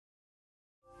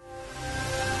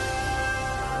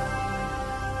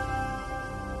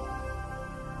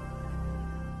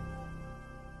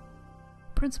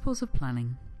Principles of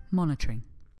Planning, Monitoring.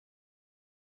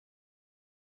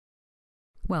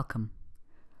 Welcome.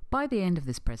 By the end of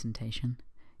this presentation,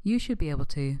 you should be able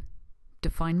to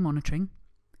define monitoring,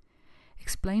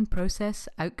 explain process,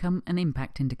 outcome and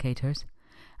impact indicators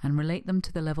and relate them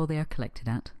to the level they are collected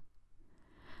at,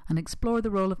 and explore the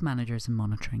role of managers in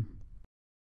monitoring.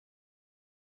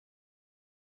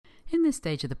 In this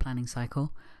stage of the planning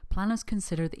cycle, planners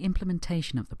consider the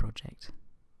implementation of the project.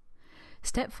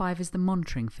 Step 5 is the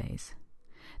monitoring phase.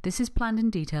 This is planned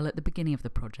in detail at the beginning of the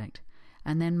project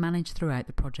and then managed throughout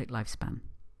the project lifespan.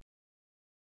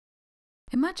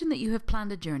 Imagine that you have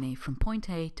planned a journey from point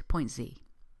A to point Z.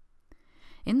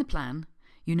 In the plan,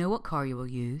 you know what car you will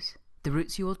use, the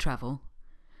routes you will travel,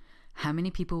 how many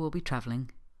people will be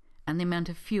travelling, and the amount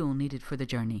of fuel needed for the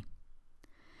journey.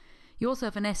 You also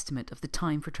have an estimate of the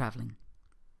time for travelling.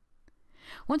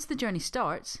 Once the journey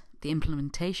starts, the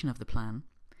implementation of the plan,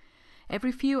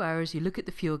 every few hours you look at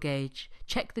the fuel gauge,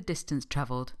 check the distance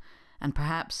travelled, and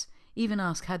perhaps even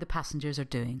ask how the passengers are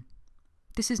doing.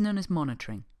 This is known as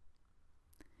monitoring.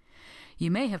 You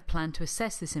may have planned to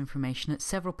assess this information at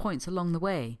several points along the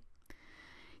way.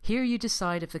 Here you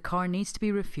decide if the car needs to be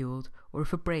refuelled or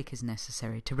if a break is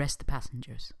necessary to rest the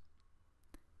passengers.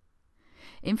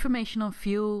 Information on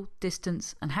fuel,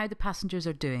 distance, and how the passengers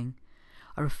are doing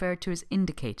are referred to as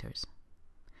indicators.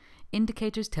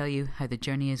 Indicators tell you how the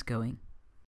journey is going.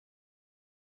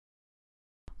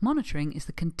 Monitoring is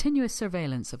the continuous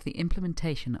surveillance of the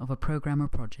implementation of a programme or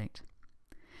project.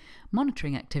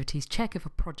 Monitoring activities check if a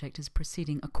project is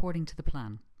proceeding according to the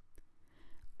plan.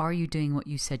 Are you doing what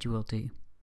you said you will do?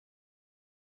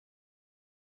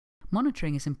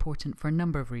 Monitoring is important for a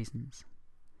number of reasons.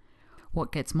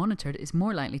 What gets monitored is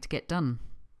more likely to get done.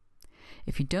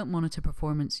 If you don't monitor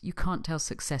performance, you can't tell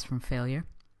success from failure.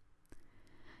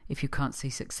 If you can't see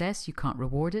success, you can't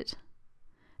reward it.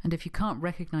 And if you can't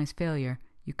recognise failure,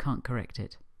 you can't correct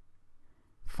it.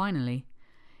 Finally,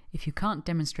 if you can't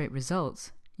demonstrate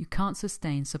results, you can't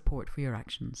sustain support for your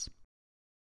actions.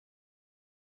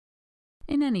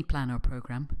 In any plan or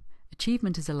programme,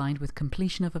 achievement is aligned with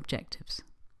completion of objectives.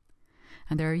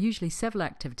 And there are usually several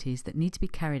activities that need to be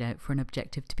carried out for an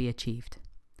objective to be achieved.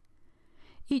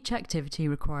 Each activity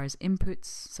requires inputs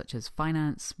such as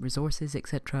finance, resources,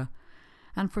 etc.,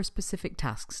 and for specific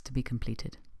tasks to be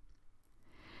completed.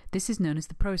 This is known as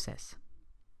the process.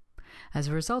 As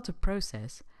a result of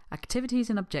process, activities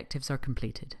and objectives are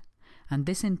completed, and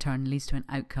this in turn leads to an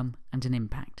outcome and an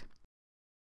impact.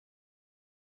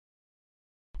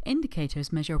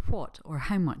 Indicators measure what or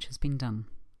how much has been done.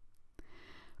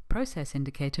 Process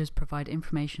indicators provide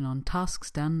information on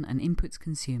tasks done and inputs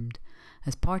consumed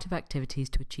as part of activities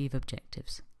to achieve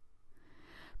objectives.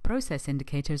 Process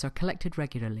indicators are collected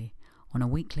regularly on a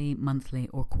weekly, monthly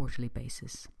or quarterly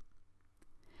basis.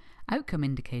 Outcome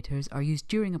indicators are used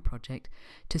during a project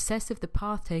to assess if the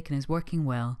path taken is working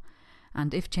well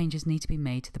and if changes need to be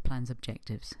made to the plan's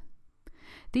objectives.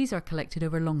 These are collected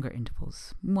over longer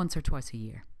intervals, once or twice a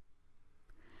year.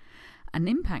 An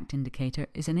impact indicator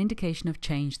is an indication of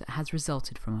change that has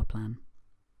resulted from a plan.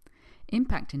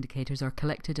 Impact indicators are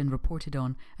collected and reported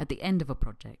on at the end of a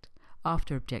project,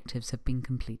 after objectives have been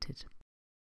completed.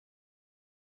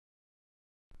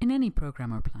 In any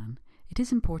programme or plan, it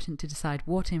is important to decide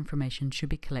what information should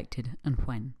be collected and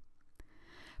when.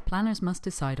 Planners must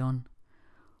decide on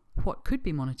what could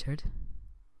be monitored,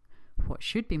 what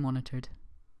should be monitored,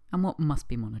 and what must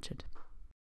be monitored.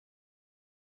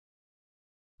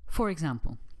 For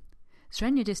example,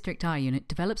 Srenya District Eye Unit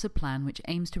develops a plan which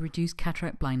aims to reduce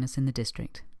cataract blindness in the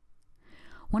district.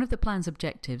 One of the plan's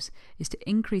objectives is to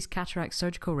increase cataract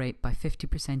surgical rate by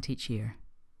 50% each year.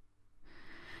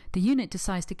 The unit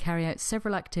decides to carry out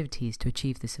several activities to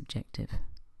achieve this objective.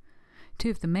 Two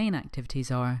of the main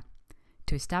activities are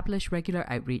to establish regular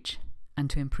outreach and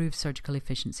to improve surgical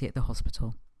efficiency at the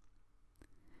hospital.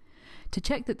 To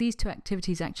check that these two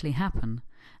activities actually happen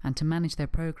and to manage their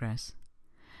progress,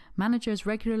 managers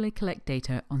regularly collect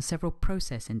data on several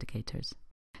process indicators,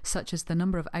 such as the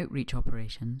number of outreach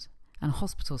operations and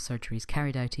hospital surgeries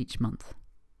carried out each month.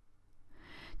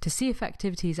 To see if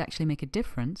activities actually make a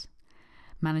difference,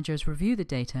 managers review the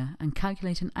data and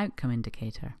calculate an outcome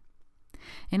indicator.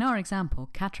 In our example,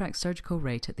 cataract surgical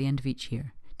rate at the end of each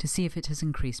year, to see if it has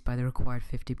increased by the required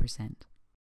 50%.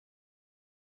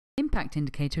 Impact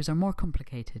indicators are more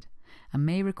complicated and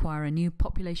may require a new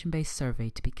population-based survey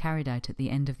to be carried out at the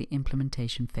end of the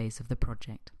implementation phase of the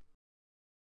project.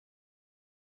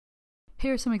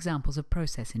 Here are some examples of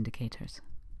process indicators.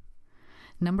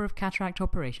 Number of cataract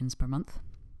operations per month,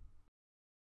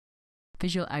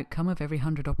 visual outcome of every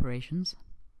 100 operations,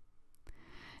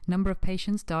 number of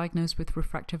patients diagnosed with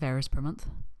refractive errors per month,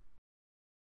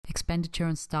 expenditure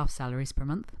on staff salaries per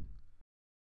month,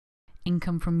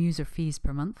 income from user fees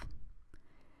per month,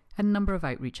 and number of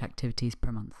outreach activities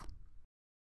per month.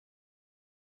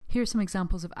 Here are some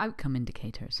examples of outcome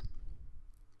indicators.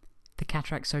 The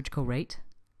cataract surgical rate.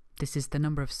 This is the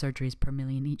number of surgeries per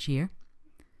million each year.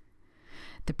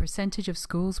 The percentage of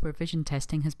schools where vision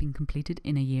testing has been completed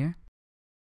in a year.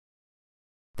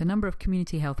 The number of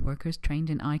community health workers trained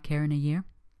in eye care in a year.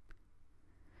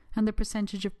 And the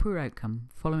percentage of poor outcome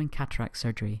following cataract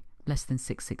surgery, less than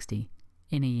 660,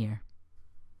 in a year.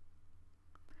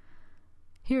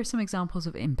 Here are some examples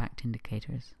of impact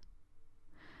indicators.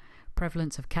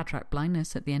 Prevalence of cataract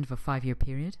blindness at the end of a 5-year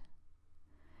period.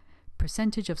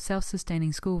 Percentage of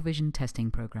self-sustaining school vision testing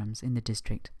programs in the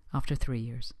district after 3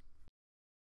 years.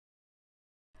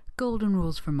 Golden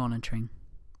rules for monitoring.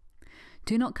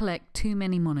 Do not collect too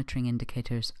many monitoring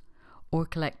indicators or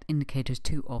collect indicators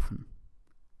too often.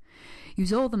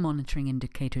 Use all the monitoring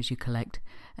indicators you collect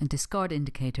and discard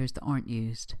indicators that aren't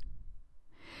used.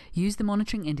 Use the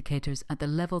monitoring indicators at the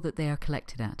level that they are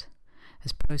collected at,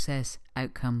 as process,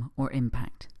 outcome, or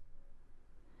impact.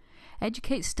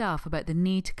 Educate staff about the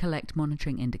need to collect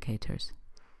monitoring indicators.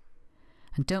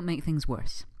 And don't make things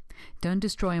worse. Don't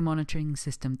destroy a monitoring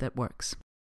system that works.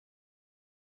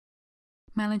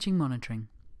 Managing monitoring.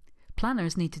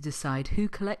 Planners need to decide who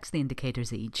collects the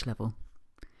indicators at each level.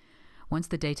 Once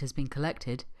the data has been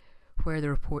collected, where are the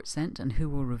reports sent and who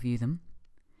will review them?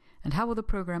 And how will the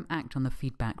programme act on the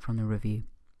feedback from the review?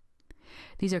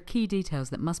 These are key details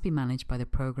that must be managed by the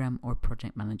programme or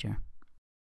project manager.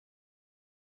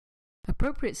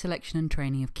 Appropriate selection and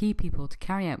training of key people to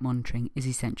carry out monitoring is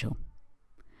essential.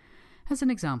 As an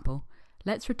example,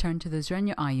 let's return to the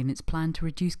Zrenia Eye Unit's plan to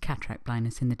reduce cataract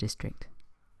blindness in the district.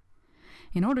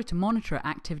 In order to monitor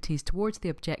activities towards the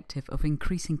objective of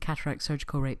increasing cataract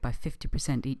surgical rate by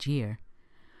 50% each year,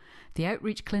 the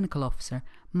outreach clinical officer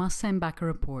must send back a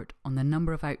report on the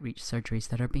number of outreach surgeries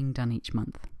that are being done each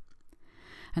month.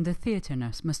 And the theatre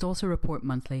nurse must also report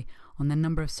monthly on the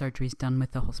number of surgeries done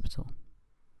with the hospital.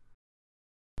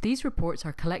 These reports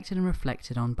are collected and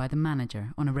reflected on by the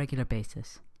manager on a regular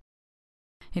basis.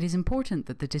 It is important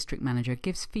that the district manager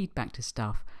gives feedback to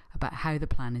staff about how the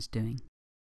plan is doing.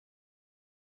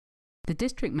 The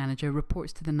district manager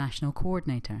reports to the national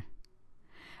coordinator.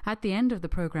 At the end of the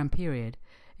programme period,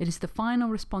 it is the final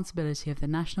responsibility of the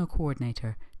national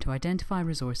coordinator to identify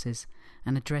resources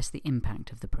and address the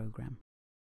impact of the programme.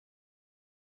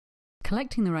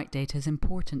 Collecting the right data is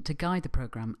important to guide the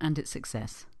programme and its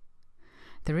success.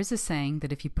 There is a saying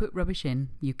that if you put rubbish in,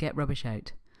 you get rubbish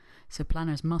out, so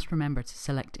planners must remember to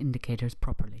select indicators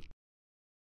properly.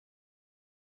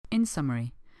 In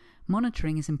summary,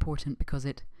 monitoring is important because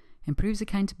it improves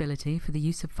accountability for the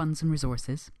use of funds and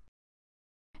resources,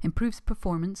 improves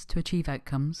performance to achieve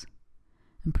outcomes,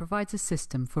 and provides a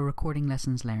system for recording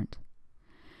lessons learnt.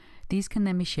 These can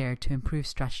then be shared to improve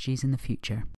strategies in the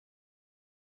future.